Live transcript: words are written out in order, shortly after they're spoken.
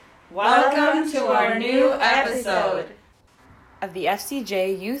Welcome to our new episode of the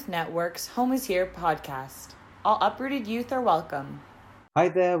FCJ Youth Network's Home is Here podcast. All uprooted youth are welcome. Hi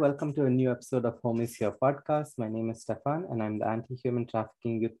there, welcome to a new episode of Home is Here podcast. My name is Stefan and I'm the anti-human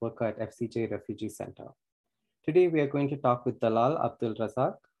trafficking youth worker at FCJ Refugee Center. Today we are going to talk with Dalal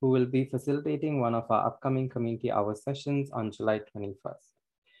Abdul-Razzaq, who will be facilitating one of our upcoming community hour sessions on July 21st.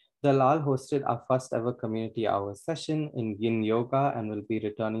 Dalal hosted our first ever community hour session in Yin Yoga and will be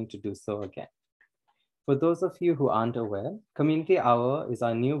returning to do so again. For those of you who aren't aware, Community Hour is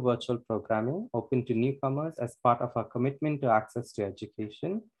our new virtual programming open to newcomers as part of our commitment to access to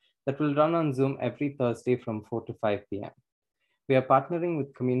education that will run on Zoom every Thursday from 4 to 5 p.m. We are partnering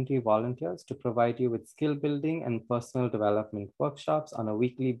with community volunteers to provide you with skill building and personal development workshops on a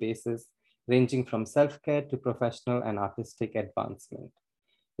weekly basis, ranging from self-care to professional and artistic advancement.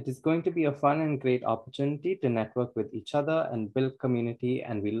 It is going to be a fun and great opportunity to network with each other and build community,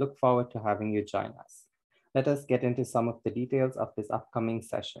 and we look forward to having you join us. Let us get into some of the details of this upcoming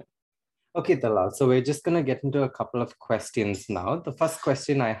session. Okay, Dalal, so we're just going to get into a couple of questions now. The first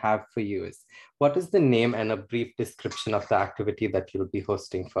question I have for you is, what is the name and a brief description of the activity that you'll be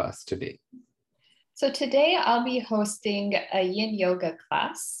hosting for us today? So today I'll be hosting a Yin Yoga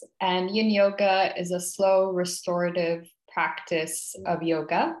class, and Yin Yoga is a slow restorative practice of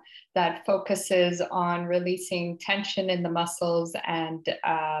yoga that focuses on releasing tension in the muscles and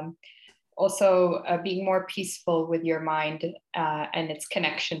also being more peaceful with your mind and its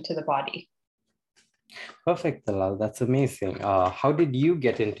connection to the body. Perfect, Dalal. That's amazing. How did you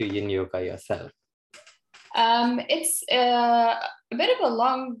get into Yin Yoga yourself? It's a bit of a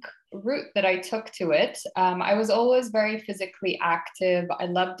long route that I took to it. I was always very physically active. I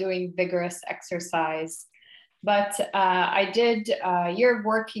love doing vigorous exercise. But I did a year of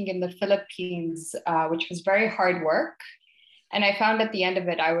working in the Philippines, which was very hard work. And I found at the end of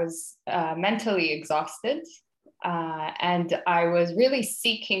it, I was mentally exhausted. And I was really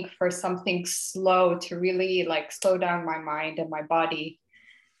seeking for something slow to really slow down my mind and my body.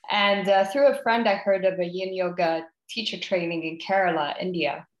 And through a friend, I heard of a Yin Yoga teacher training in Kerala,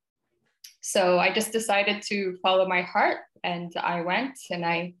 India. So I just decided to follow my heart, and I went and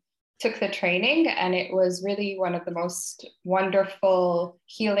I took the training, and it was really one of the most wonderful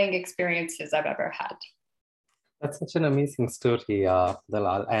healing experiences I've ever had. That's such an amazing story,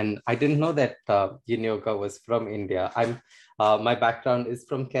 Dalal. And I didn't know that Yin Yoga was from India. My background is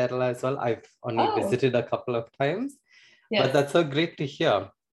from Kerala as well. I've only visited a couple of times, yes. But that's so great to hear.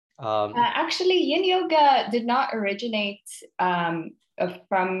 Actually, Yin Yoga did not originate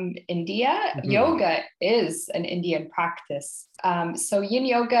from India. Mm-hmm. Yoga is an Indian practice. So Yin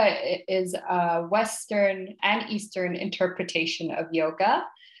Yoga is a Western and Eastern interpretation of yoga.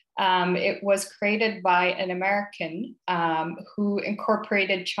 It was created by an American who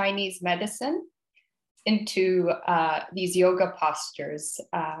incorporated Chinese medicine into these yoga postures.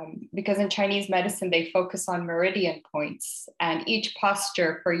 Because in Chinese medicine, they focus on meridian points, and each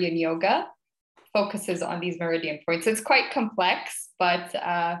posture for Yin Yoga focuses on these meridian points. It's quite complex, but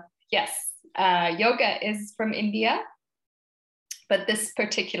yes, yoga is from India, but this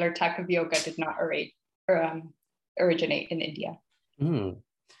particular type of yoga did not originate in India.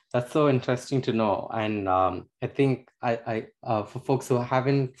 That's so interesting to know. And I think for folks who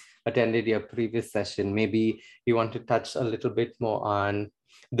haven't attended your previous session, maybe you want to touch a little bit more on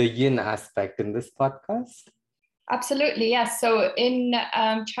the yin aspect in this podcast. Absolutely, yes. So in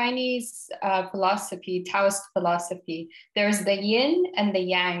Chinese philosophy, Taoist philosophy, there's the yin and the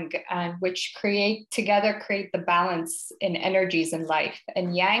yang, which together create the balance in energies in life.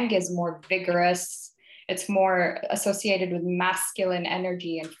 And yang is more vigorous. It's more associated with masculine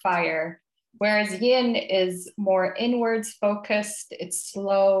energy and fire, whereas yin is more inwards focused, it's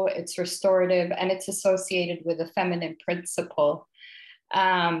slow, it's restorative, and it's associated with a feminine principle.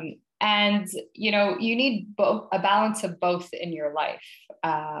 And, you need a balance of both in your life.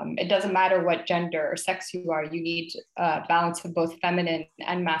 It doesn't matter what gender or sex you are, you need a balance of both feminine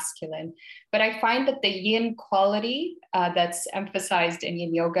and masculine. But I find that the yin quality that's emphasized in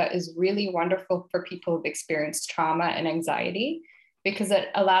Yin Yoga is really wonderful for people who've experienced trauma and anxiety, because it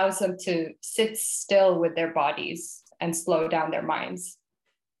allows them to sit still with their bodies and slow down their minds.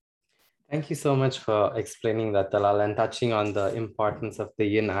 Thank you so much for explaining that, Dalal, and touching on the importance of the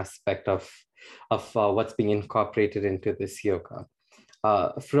yin aspect of what's being incorporated into this yoga.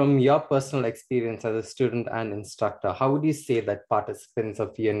 From your personal experience as a student and instructor, how would you say that participants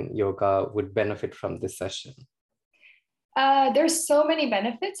of Yin Yoga would benefit from this session? There's so many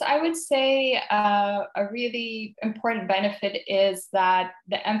benefits. I would say a really important benefit is that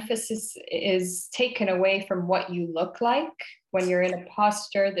the emphasis is taken away from what you look like. When you're in a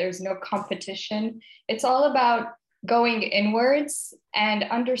posture, there's no competition. It's all about going inwards and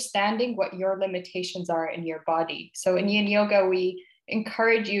understanding what your limitations are in your body. So in Yin Yoga, we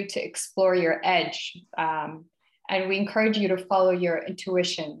encourage you to explore your edge. And we encourage you to follow your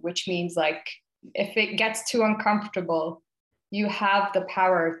intuition, which means like, if it gets too uncomfortable, you have the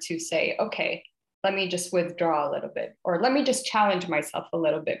power to say, okay, let me just withdraw a little bit, or let me just challenge myself a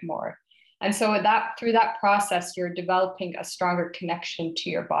little bit more. And so that through that process, you're developing a stronger connection to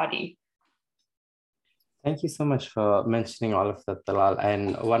your body. Thank you so much for mentioning all of that, Dalal.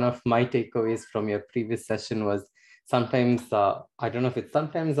 And one of my takeaways from your previous session was sometimes, I don't know if it's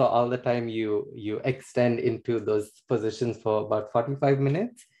sometimes or all the time, you extend into those positions for about 45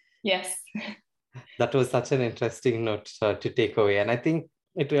 minutes. Yes. That was such an interesting note to take away. And I think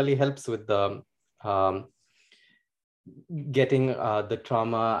it really helps with the getting the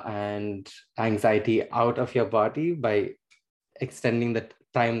trauma and anxiety out of your body by extending the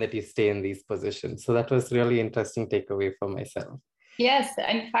time that you stay in these positions. So that was really interesting takeaway for myself. Yes,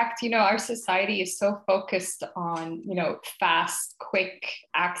 in fact, our society is so focused on, fast, quick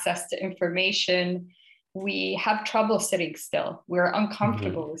access to information. We have trouble sitting still. We're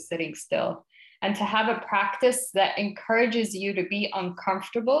uncomfortable with sitting still. And to have a practice that encourages you to be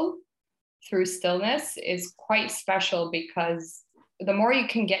uncomfortable through stillness is quite special, because the more you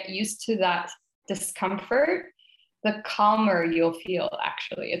can get used to that discomfort, the calmer you'll feel,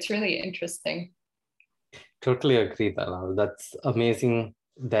 actually. It's really interesting. Totally agree, Dalal. That's amazing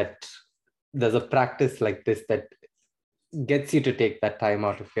that there's a practice like this that gets you to take that time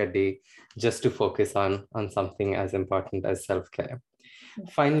out of your day just to focus on something as important as self-care.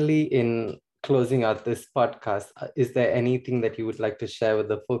 Finally, in closing out this podcast, is there anything that you would like to share with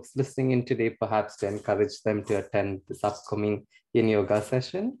the folks listening in today, perhaps to encourage them to attend this upcoming Yin Yoga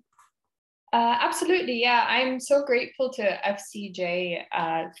session? Absolutely. Yeah. I'm so grateful to FCJ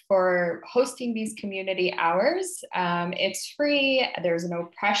for hosting these community hours. It's free. There's no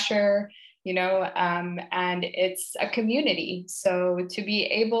pressure, and it's a community. So to be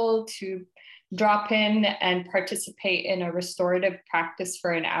able to drop in and participate in a restorative practice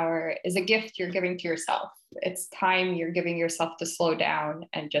for an hour is a gift you're giving to yourself. It's time you're giving yourself to slow down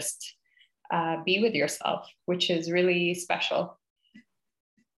and just be with yourself, which is really special.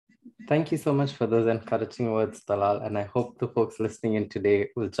 Thank you so much for those encouraging words, Dalal, and I hope the folks listening in today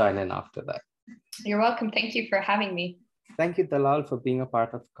will join in after that. You're welcome. Thank you for having me. Thank you, Dalal, for being a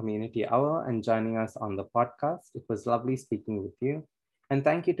part of Community Hour and joining us on the podcast. It was lovely speaking with you. And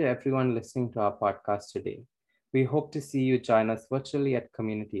thank you to everyone listening to our podcast today. We hope to see you join us virtually at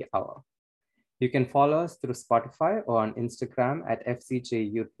Community Hour. You can follow us through Spotify or on Instagram at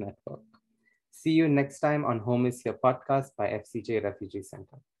FCJ Youth Network. See you next time on Home is Here podcast by FCJ Refugee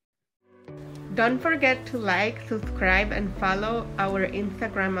Center. Don't forget to like, subscribe, and follow our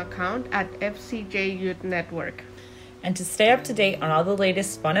Instagram account at FCJ Youth Network. And to stay up to date on all the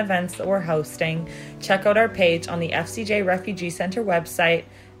latest fun events that we're hosting, check out our page on the FCJ Refugee Center website,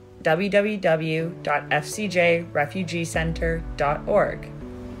 www.fcjrefugeecenter.org.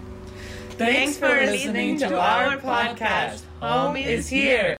 Thanks for listening to our podcast. Home is here.